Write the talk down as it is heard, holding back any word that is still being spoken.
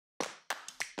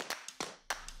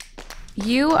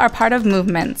You are part of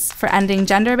movements for ending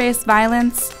gender-based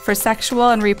violence, for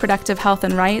sexual and reproductive health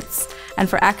and rights, and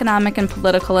for economic and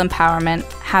political empowerment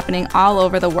happening all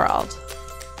over the world.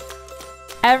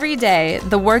 Every day,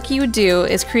 the work you do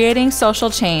is creating social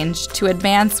change to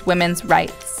advance women's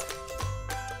rights.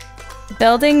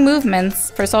 Building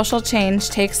movements for social change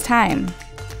takes time.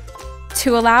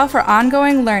 To allow for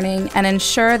ongoing learning and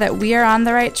ensure that we are on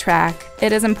the right track,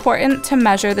 it is important to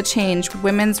measure the change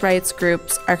women's rights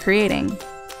groups are creating.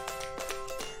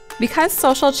 Because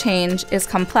social change is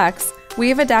complex, we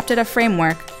have adapted a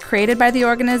framework created by the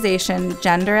organization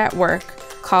Gender at Work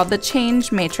called the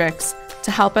Change Matrix to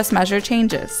help us measure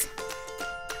changes.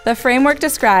 The framework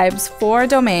describes 4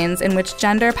 domains in which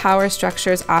gender power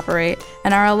structures operate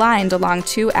and are aligned along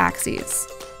 2 axes: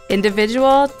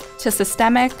 individual to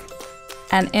systemic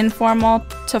and informal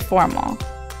to formal.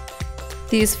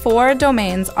 These 4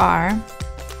 domains are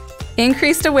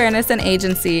increased awareness and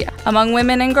agency among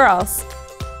women and girls,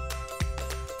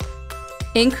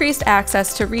 increased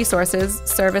access to resources,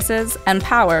 services, and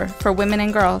power for women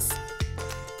and girls,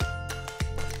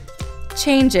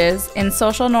 changes in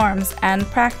social norms and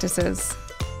practices,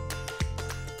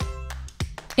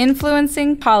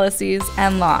 influencing policies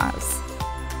and laws.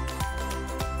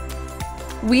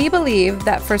 We believe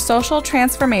that for social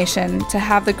transformation to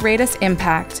have the greatest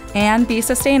impact and be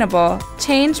sustainable,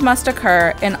 change must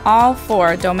occur in all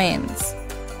 4 domains.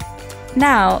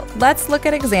 Now, let's look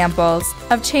at examples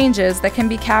of changes that can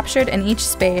be captured in each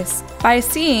space by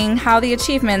seeing how the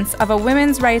achievements of a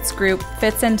women's rights group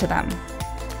fits into them.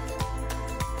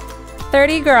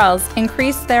 30 girls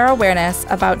increased their awareness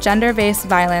about gender-based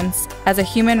violence as a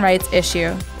human rights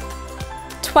issue.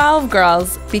 12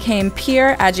 girls became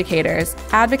peer educators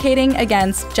advocating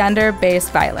against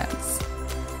gender-based violence.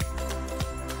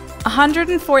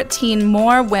 114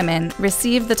 more women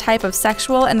received the type of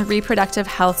sexual and reproductive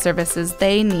health services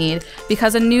they need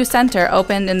because a new center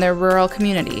opened in their rural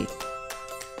community.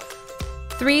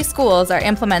 3 schools are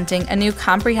implementing a new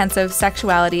comprehensive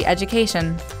sexuality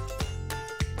education.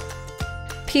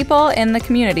 People in the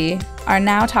community are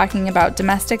now talking about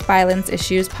domestic violence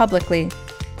issues publicly.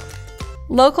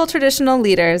 Local traditional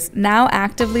leaders now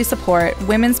actively support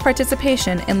women's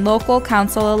participation in local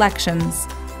council elections.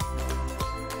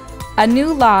 A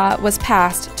new law was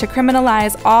passed to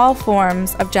criminalize all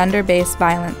forms of gender-based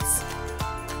violence.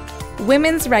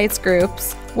 Women's rights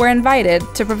groups were invited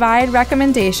to provide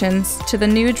recommendations to the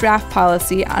new draft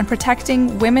policy on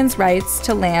protecting women's rights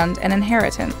to land and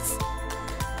inheritance.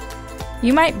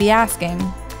 You might be asking,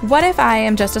 what if I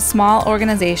am just a small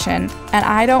organization and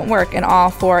I don't work in all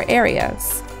 4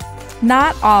 areas?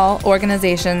 Not all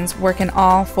organizations work in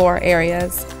all 4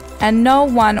 areas, and no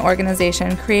one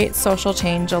organization creates social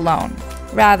change alone.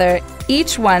 Rather,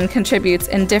 each one contributes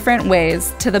in different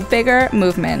ways to the bigger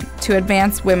movement to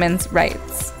advance women's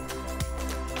rights.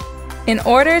 In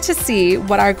order to see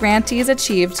what our grantees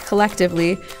achieved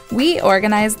collectively, we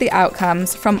organized the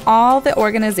outcomes from all the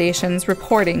organizations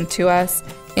reporting to us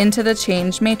into the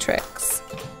Change Matrix.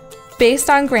 Based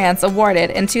on grants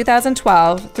awarded in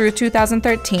 2012 through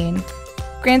 2013,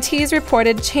 grantees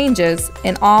reported changes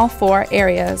in all 4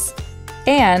 areas,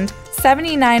 and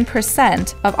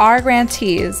 79% of our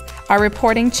grantees are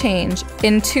reporting change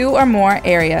in 2 or more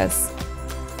areas.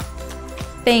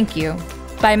 Thank you.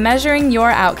 By measuring your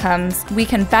outcomes, we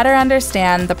can better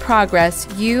understand the progress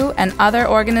you and other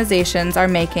organizations are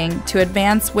making to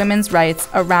advance women's rights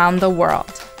around the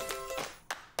world.